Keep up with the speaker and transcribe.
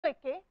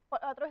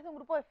través de un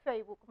grupo de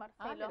Facebook, Ah,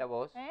 Marcelo. mira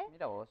vos, ¿Eh?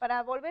 mira vos.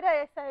 Para volver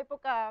a esa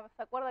época,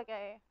 ¿se acuerda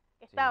que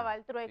Sí, estaba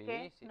el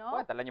trueque, sí, sí. Bueno, no?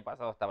 hasta el año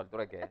pasado estaba el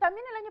trueque.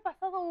 También el año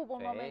pasado hubo un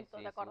Sí, momento, ¿te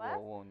sí, sí, hubo acordás?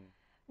 un...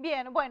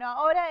 Bien, bueno,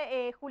 ahora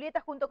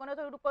Julieta junto con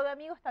otro grupo de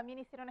amigos también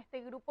hicieron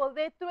este grupo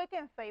de trueque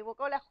en Facebook.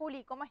 Hola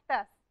Juli, ¿cómo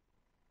estás?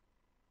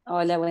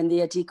 Hola, buen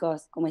día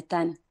chicos, ¿cómo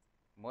están?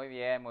 Muy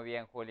bien,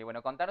 Juli.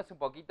 Bueno, contanos un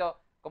poquito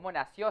cómo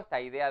nació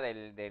esta idea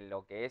de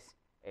lo que es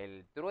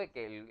el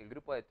trueque, el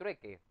grupo de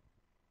trueque.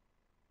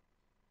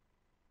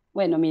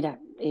 Bueno, mira,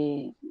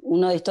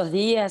 uno de estos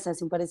días,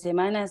 hace un par de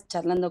semanas,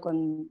 charlando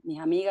con mis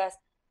amigas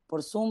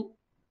por Zoom,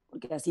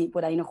 porque así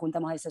por ahí nos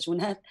juntamos a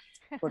desayunar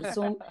por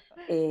Zoom,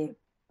 eh,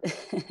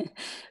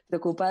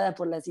 preocupada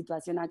por la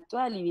situación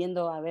actual y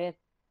viendo, a ver,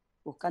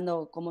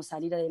 buscando cómo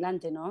salir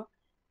adelante, ¿no?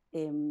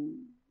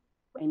 En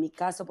mi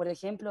caso, por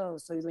ejemplo,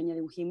 soy dueña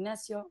de un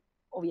gimnasio,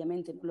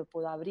 obviamente no lo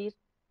puedo abrir,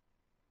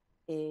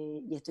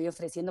 y estoy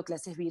ofreciendo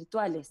clases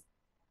virtuales.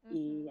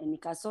 Y en mi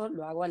caso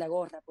lo hago a la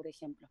gorra, por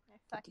ejemplo,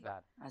 porque Exacto,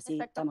 Claro. así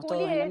exacto. estamos Juli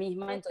todos en la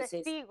misma, es entonces,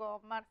 testigo,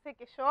 Marce,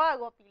 que yo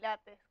hago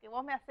pilates, que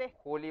vos me haces,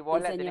 Juli, vos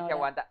sí la tenés que señora,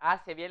 aguantar.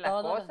 ¿Hace bien las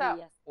todos los cosas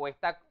días, o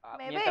está,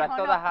 ¿me ves mientras o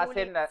no, todas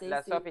Juli? hacen, la, sí,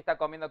 la sí. Sofi está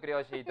comiendo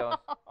criollitos?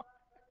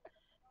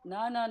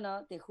 No, no,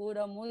 no, te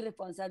juro, muy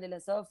responsable la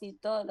Sofi,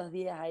 todos los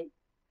días hay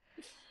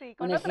Sí,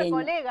 con una otra genia.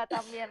 colega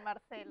también,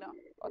 Marcelo.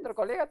 ¿Otro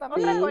colega Otra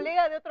también? Sí,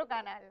 colega de otro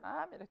canal.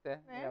 Ah, mire usted,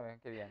 mira ¿Eh? bien,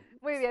 qué bien.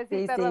 Muy bien,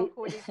 sí, sí, perdón, sí,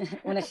 Juli.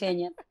 una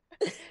genia.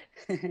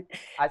 Así que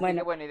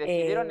Bueno, bueno, y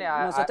decidieron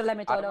nosotros la armar...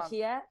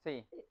 metodología,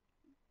 Sí,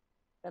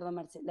 perdón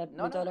Marce, la no, no,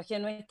 no. metodología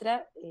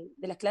nuestra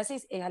de las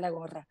clases es a la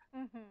gorra.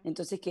 Ujú.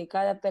 Entonces que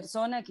cada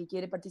persona que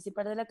quiere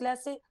participar de la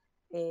clase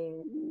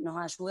nos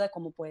ayuda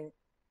como puede.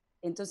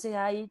 Entonces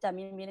ahí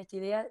también viene esta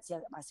idea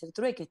de hacer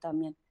trueques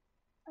también.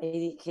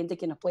 Hay gente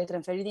que nos puede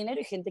transferir dinero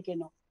y gente que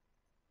no.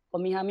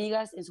 Con mis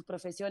amigas en sus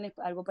profesiones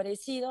algo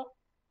parecido,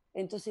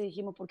 entonces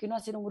dijimos, ¿por qué no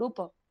hacer un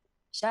grupo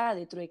ya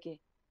de trueque?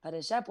 Para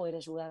ya poder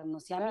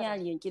ayudarnos. Si a mí Claro,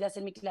 alguien quiere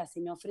hacer mi clase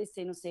y me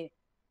ofrece, no sé,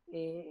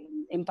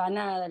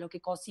 empanada, lo que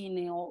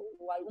cocine o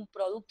algún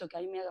producto que a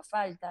mí me haga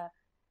falta,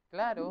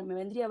 claro, me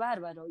vendría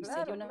bárbaro y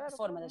sería claro, una claro,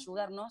 forma de claro.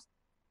 ayudarnos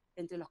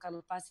entre los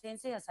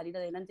carlopacenses a salir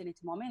adelante en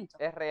este momento.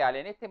 Es real,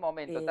 en este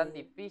momento tan Eh,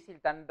 difícil,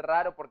 tan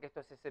raro, porque esto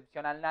es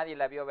excepcional, nadie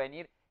la vio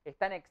venir, es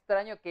tan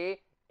extraño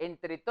que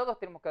entre todos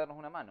tenemos que darnos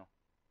una mano.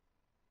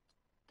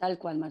 Tal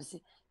cual,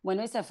 Marce.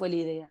 Bueno, esa fue la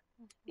idea.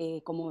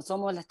 Como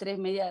somos las tres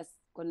medias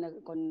con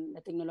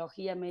la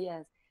tecnología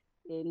medias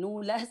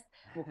nulas,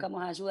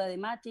 buscamos ayuda de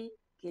Mati,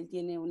 que él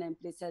tiene una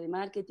empresa de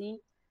marketing.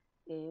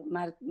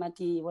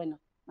 Mati, bueno,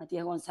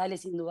 Matías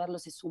González sin dudarlo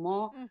se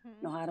sumó, Ujú.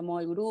 nos armó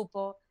el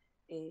grupo,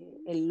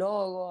 el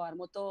logo,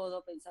 armó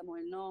todo, pensamos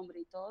el nombre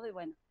y todo, y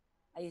bueno,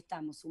 ahí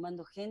estamos,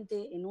 sumando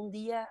gente en un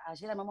día.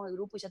 Ayer armamos el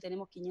grupo y ya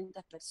tenemos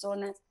 500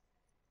 personas.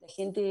 La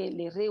gente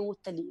le re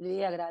gusta la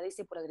idea,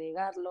 agradece por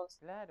agregarlos.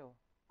 Claro,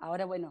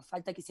 Ahora, bueno,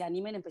 falta que se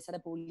animen a empezar a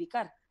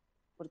publicar,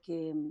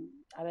 porque,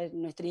 a ver,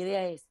 nuestra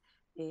idea es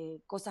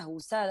cosas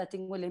usadas,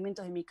 tengo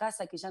elementos en mi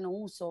casa que ya no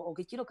uso o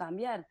que quiero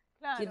cambiar,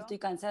 Claro. estoy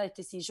cansada de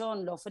este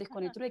sillón, lo ofrezco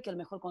en el trueque, a lo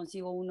mejor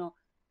consigo uno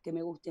que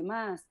me guste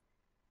más.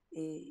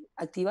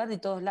 Activar de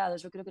todos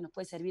lados, yo creo que nos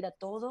puede servir a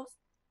todos.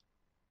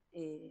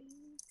 Eh,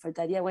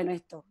 Faltaría, bueno,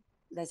 esto,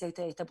 gracias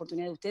a esta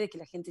oportunidad de ustedes, que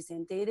la gente se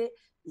entere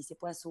y se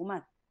pueda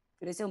sumar.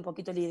 Pero esa es un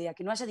poquito la idea,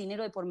 que no haya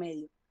dinero de por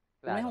medio,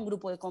 que no es un claro.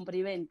 grupo de compra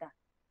y venta,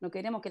 no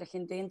queremos que la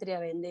gente entre a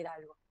vender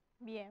algo.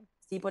 Bien.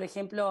 Sí, por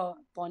ejemplo,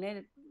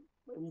 poner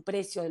un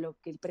precio de lo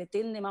que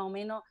pretende más o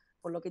menos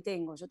por lo que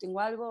tengo. Yo tengo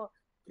algo,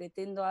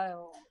 pretendo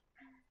algo,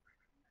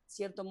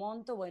 cierto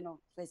monto,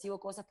 bueno, recibo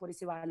cosas por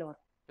ese valor,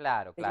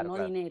 Claro, pero claro, no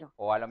claro. dinero.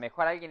 O a lo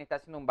mejor alguien está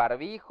haciendo un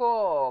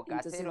barbijo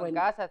Entonces, casero en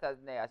bueno, casa,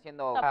 está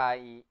haciendo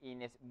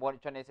No, bueno,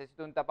 yo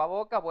necesito un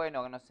tapabocas,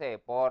 bueno, no sé,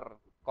 por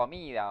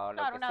comida o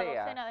lo claro, que una sea,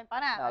 docena de una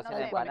empanadas, no docena de tal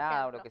sé, por cual,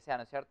 empanada o lo ejemplo. que sea,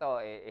 ¿no es cierto?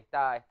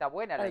 Está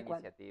buena la tal cual.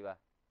 iniciativa.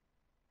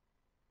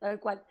 Tal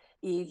cual.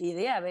 Y la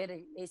idea, a ver,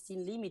 es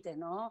sin límites,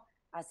 ¿no?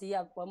 Así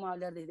ya podemos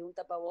hablar desde un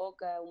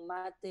tapaboca, un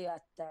mate,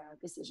 hasta,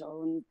 qué sé yo,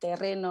 un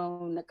terreno,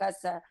 una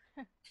casa.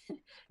 Yo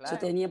Claro, Bueno,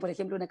 tenía, por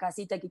ejemplo, una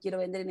casita que quiero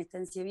vender en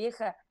Estancia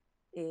Vieja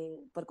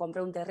por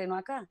comprar un terreno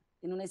acá.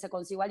 En una de esas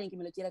consigo a alguien que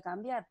me lo quiera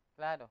cambiar.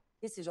 claro.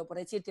 Qué sé yo, por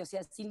decirte, o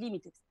sea, sin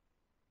límites.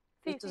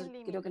 sí, Esto sin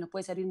creo que límites. nos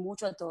puede servir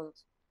mucho a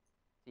todos.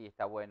 Sí,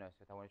 está bueno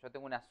eso, está bueno. Yo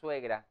tengo una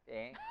suegra,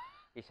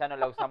 y ya no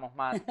la usamos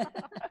más,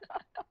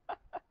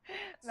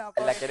 No,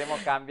 que la queremos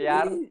pobrecita.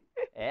 cambiar.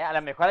 A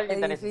lo mejor alguien Es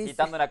está difícil.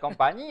 necesitando una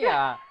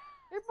compañía.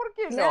 ¿Y por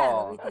qué Claro,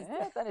 no?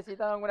 ¿viste? ¿Está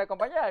necesitando alguna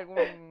compañía?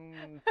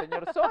 ¿Algún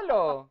señor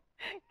solo?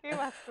 Qué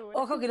basura.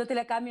 Ojo que no te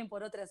la cambien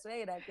por otra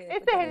suegra, que después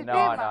Ese te es el No,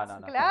 reclaman. no, tema. no, no, tal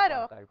cual,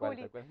 Claro, tal cual,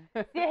 tal Juli.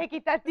 cual. Si es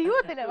equitativo,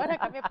 te la van a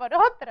cambiar por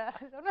otra.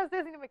 Yo no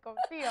sé si no me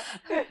confío.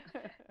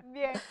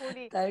 Bien,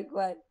 Juli. Tal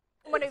cual.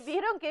 Bueno, y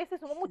vieron que se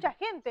sumó mucha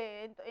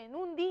gente. En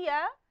un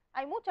día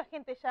hay mucha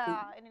gente ya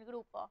Sí, en el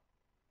grupo.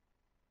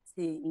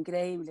 sí,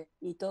 increíble.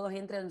 Y todos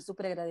entran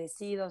súper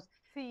agradecidos,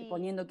 Sí,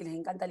 poniendo que les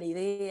encanta la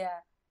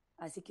idea.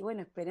 Así que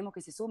bueno, esperemos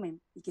que se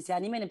sumen y que se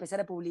animen a empezar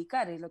a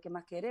publicar, es lo que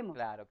más queremos.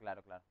 Claro,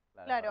 claro, claro,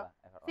 claro, claro.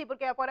 es verdad, Sí,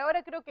 porque por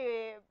ahora creo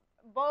que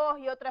vos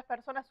y otras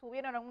personas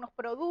subieron algunos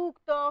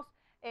productos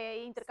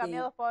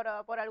intercambiados Sí,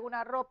 por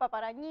alguna ropa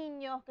para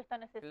niños que están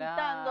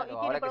necesitando y Claro,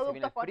 tiene ahora que se viene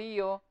productos el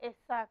frío, que hay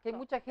Exacto,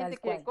 mucha gente tal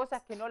que cual.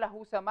 cosas que no las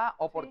usa más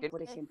o sí, porque...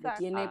 Por ejemplo, exacto.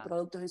 tiene Ah,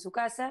 productos en su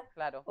casa,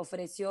 claro,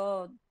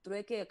 ofreció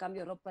Trueque a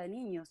cambio de ropa de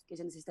niños, que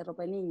ella necesita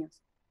ropa de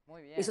niños.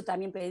 muy Eso bien,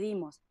 también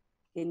pedimos,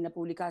 que en la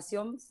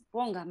publicación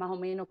pongas más o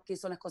menos qué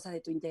son las cosas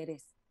de tu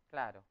interés.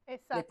 claro. Después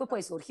Exacto.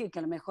 puede surgir que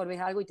a lo mejor ves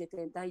algo y te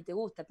tentas y te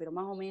gusta, pero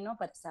más o menos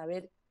para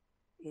saber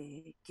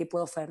qué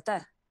puedo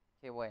ofertar.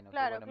 Qué Claro, bueno,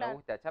 me claro.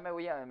 gusta. Ya me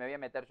voy a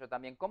meter yo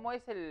también. ¿Cómo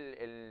es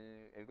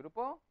el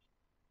grupo?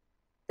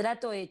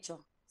 Trato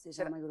hecho, se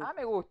llama el grupo.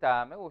 Me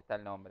gusta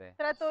el nombre.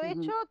 Trato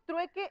hecho,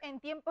 trueque en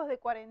tiempos de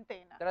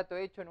cuarentena. Trato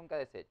hecho, nunca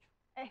deshecho.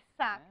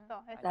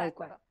 Exacto, Ahí Tal está.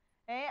 cual,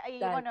 exacto. Y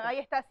tal bueno, cual. ahí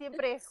está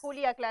siempre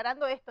Juli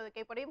aclarando esto, de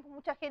que por ahí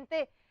mucha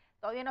gente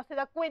todavía no se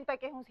da cuenta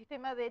que es un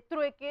sistema de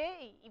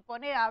trueque y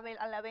pone a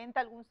la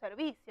venta algún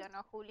servicio,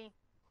 ¿no, Juli?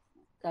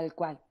 Tal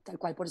cual, tal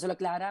cual. Por eso lo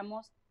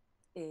aclaramos,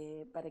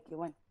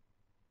 bueno,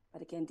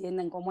 para que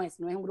entiendan cómo es.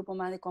 No es un grupo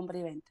más de compra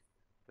y venta.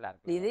 Claro,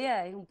 La claro.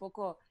 idea es un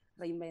poco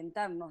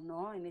reinventarnos,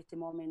 ¿no? En este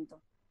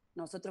momento.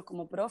 Nosotros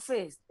como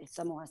profes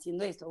estamos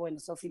haciendo esto. Bueno,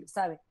 Sofi lo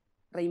sabe.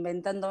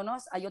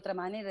 Reinventándonos, hay otra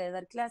manera de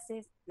dar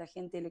clases, la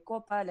gente le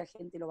copa, la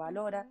gente lo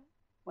valora. Ujú.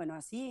 Bueno,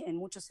 así en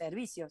muchos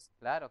servicios.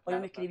 Claro, Hoy me claro,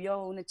 claro.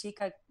 escribió una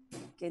chica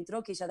que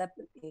entró, que ella da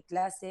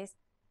clases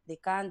de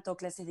canto,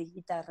 clases de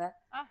guitarra,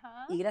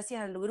 Ajá, y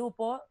gracias al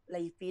grupo la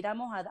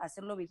inspiramos a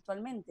hacerlo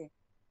virtualmente.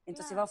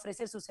 Entonces va a claro,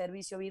 ofrecer su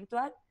servicio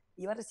virtual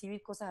y va a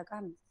recibir cosas a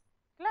cambio.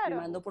 Me Me claro.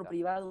 mandó por gusta.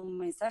 privado un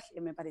mensaje que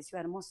me pareció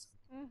hermoso.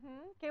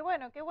 Ujú. Qué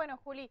bueno,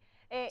 Juli.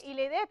 Y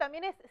la idea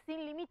también es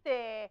sin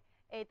límite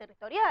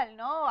territorial,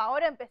 ¿no?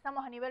 Ahora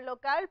empezamos a nivel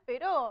local,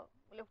 pero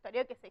le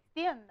gustaría que se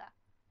extienda.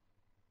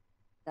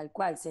 Tal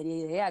cual, sería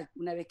ideal.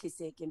 Una vez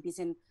que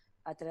empiecen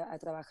a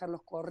trabajar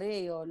los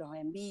correos, los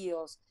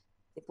envíos,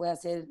 se puede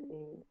hacer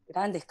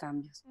grandes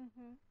cambios,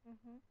 Ujú,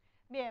 ujú.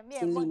 Bien, bien,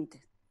 sin bueno.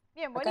 límites.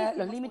 Bien, Acá los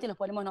buenísimo, límites Juli. los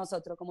ponemos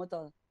nosotros, como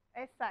todo.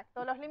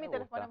 Exacto, los Me límites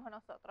los gusta. ponemos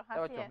nosotros,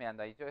 Estaba así es.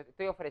 chusmeando ahí. Yo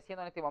estoy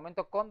ofreciendo en este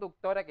momento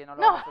conductora, que no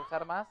lo No, vamos a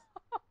usar más,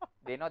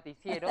 de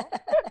noticiero.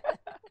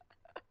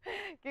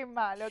 qué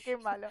malo, qué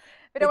malo.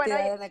 Pero ¿Qué bueno,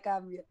 te darán a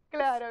cambio?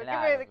 Claro,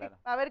 claro.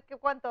 a ver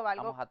cuánto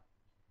valgo. Vamos a,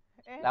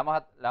 ¿Eh? la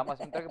vamos a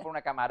hacer un trueque por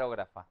una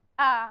camarógrafa.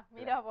 Ah, Claro.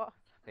 mira vos.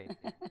 Sí,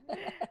 sí.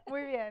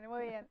 Muy bien,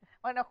 muy bien.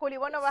 Bueno, Juli,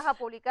 vos no vas a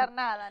publicar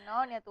nada,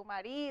 ¿no? Ni a tu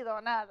marido,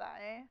 nada,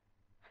 ¿eh?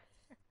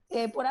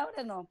 Por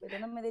ahora no, pero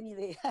no me den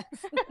ideas.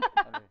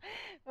 Vale.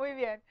 Muy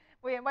bien,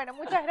 muy bien. Bueno,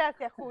 muchas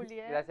gracias, Juli,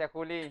 ¿eh? Gracias,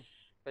 Juli.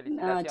 No,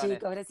 Felicitaciones.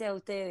 chicos, gracias a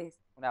ustedes.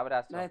 Un Los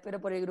abrazo.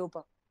 espero por el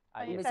grupo.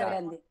 Ahí Ahí Un beso está.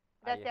 estaremos. grande.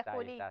 Ahí Gracias, está, ahí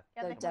Juli. está. Que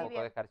Chau, andes Un muy chau. poco de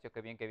bien. ejercicio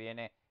que bien que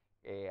viene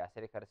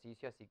hacer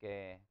ejercicio, así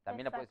que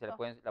también Exacto,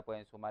 la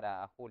pueden sumar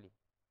a Juli.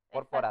 exacto.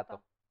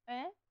 Porporato.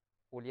 ¿Eh?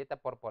 Julieta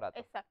Porporato.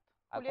 Exacto.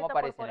 Ah, ¿cómo Julieta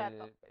aparece en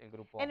Porporato. el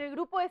grupo? En el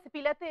grupo es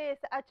Pilates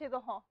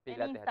H2O, en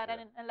Pilates Instagram,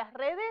 H2. en las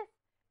redes,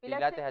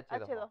 Pilates Pilates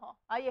H2O. H2O.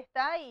 Ahí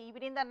está, y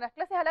brindan las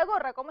clases a la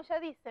gorra, como ella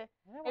dice.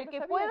 No sabía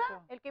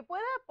eso. El que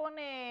pueda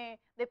pone,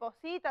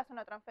 deposita, hace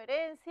una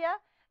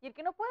transferencia, y el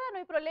que no pueda, no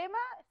hay problema,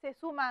 se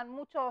suman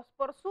muchos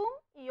por Zoom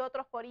y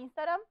otros por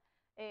Instagram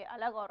a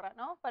la gorra,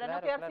 ¿no? Para no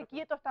Claro, quedarse claro, claro.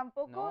 quietos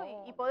tampoco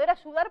y No, poder no.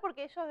 ayudar,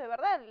 porque ellos de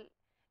verdad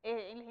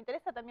les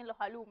interesa también los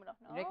alumnos,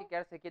 Y no hay que ¿no?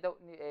 quedarse quieto,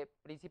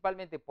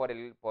 principalmente por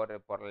el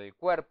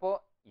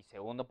cuerpo y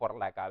segundo por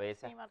la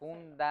cabeza. Sí, Es Marcelo.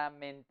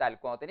 fundamental.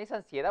 Cuando tenés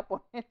ansiedad,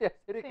 ponete a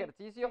hacer Sí,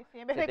 ejercicio. sí, sí,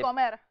 en vez de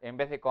comer. En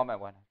vez de comer,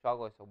 bueno, yo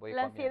hago eso, voy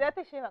La ansiedad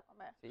comiendo. te lleva a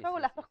comer. Sí, Yo hago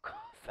sí, las sí, dos sí.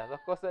 cosas Las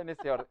dos cosas en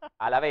ese orden,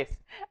 a la vez.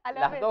 a la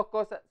Las vez. dos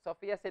cosas,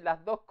 Sofía hace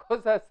las dos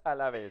cosas a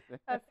la vez.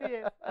 Así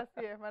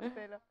es,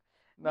 Marcelo.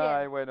 Ay,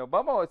 Bien.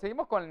 bueno,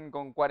 seguimos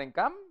con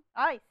Cuarencam.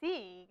 Ay,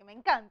 sí, me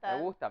encanta.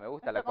 Me gusta la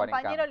Nuestro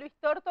Cuarencam. compañero Luis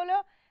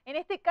Tórtolo, en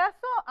este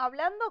caso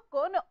hablando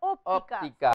con ópticas. Óptica.